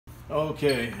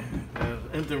Okay,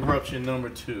 interruption number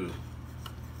 2.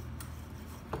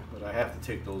 But I have to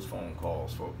take those phone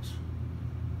calls, folks.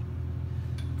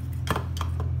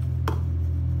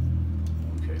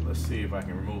 Okay, let's see if I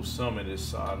can remove some of this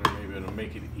solder. Maybe it'll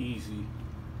make it easy.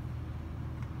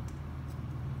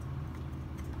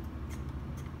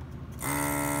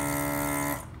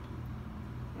 And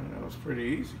that was pretty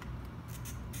easy.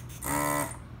 I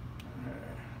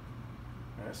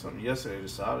had something yesterday, the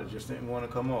solder just didn't want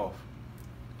to come off.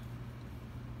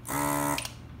 Okay.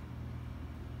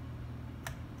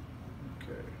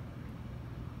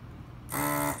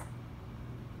 Alright,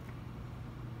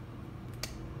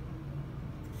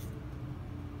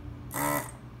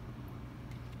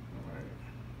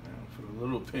 now for the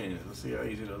little pins, let's see how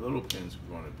easy the little pins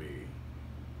are going to be.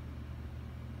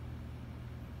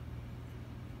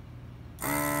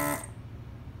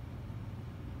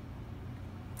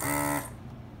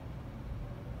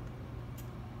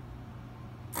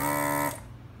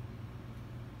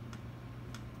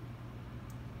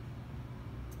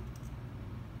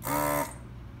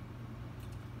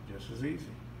 Just as easy.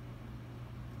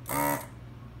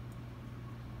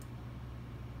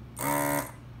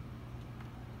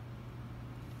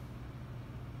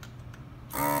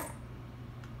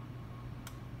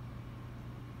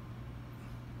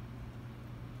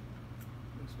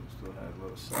 This one still has a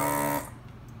little solder.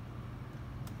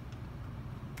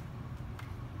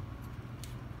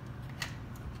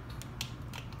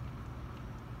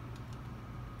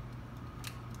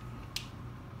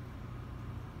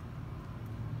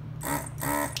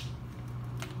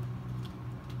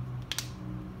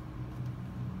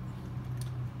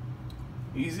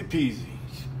 Easy peasy.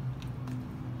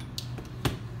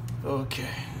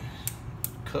 Okay.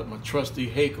 Cut my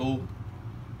trusty Hakko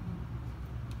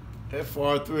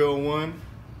FR301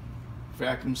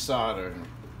 vacuum solder.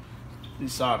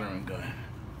 Desoldering gun.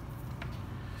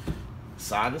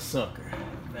 Solder sucker.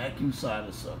 Vacuum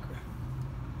solder sucker.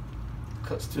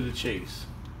 Cuts to the chase.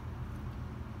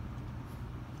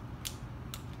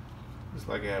 It's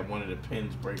like I had one of the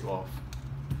pins break off,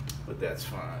 but that's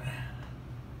fine.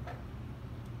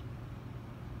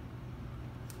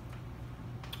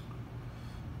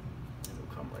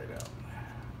 Right out.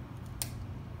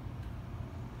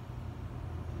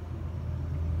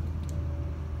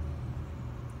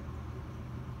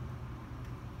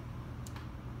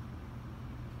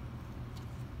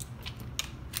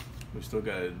 We still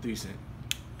got it decent.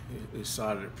 It's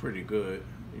soldered pretty good.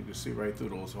 You can see right through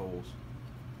those holes.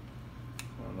 I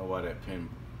don't know why that pin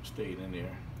stayed in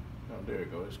there. Oh, there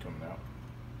it goes. It's coming out.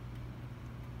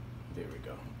 There we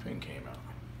go. The pin came out.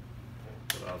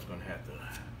 So I was going to have to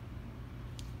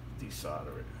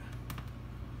desolder it.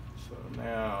 So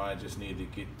now I just need to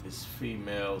get this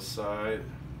female side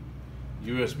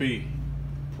USB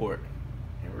port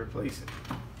and replace it.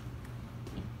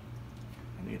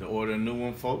 I need to order a new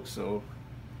one, folks, so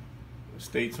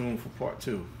stay tuned for part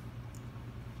 2.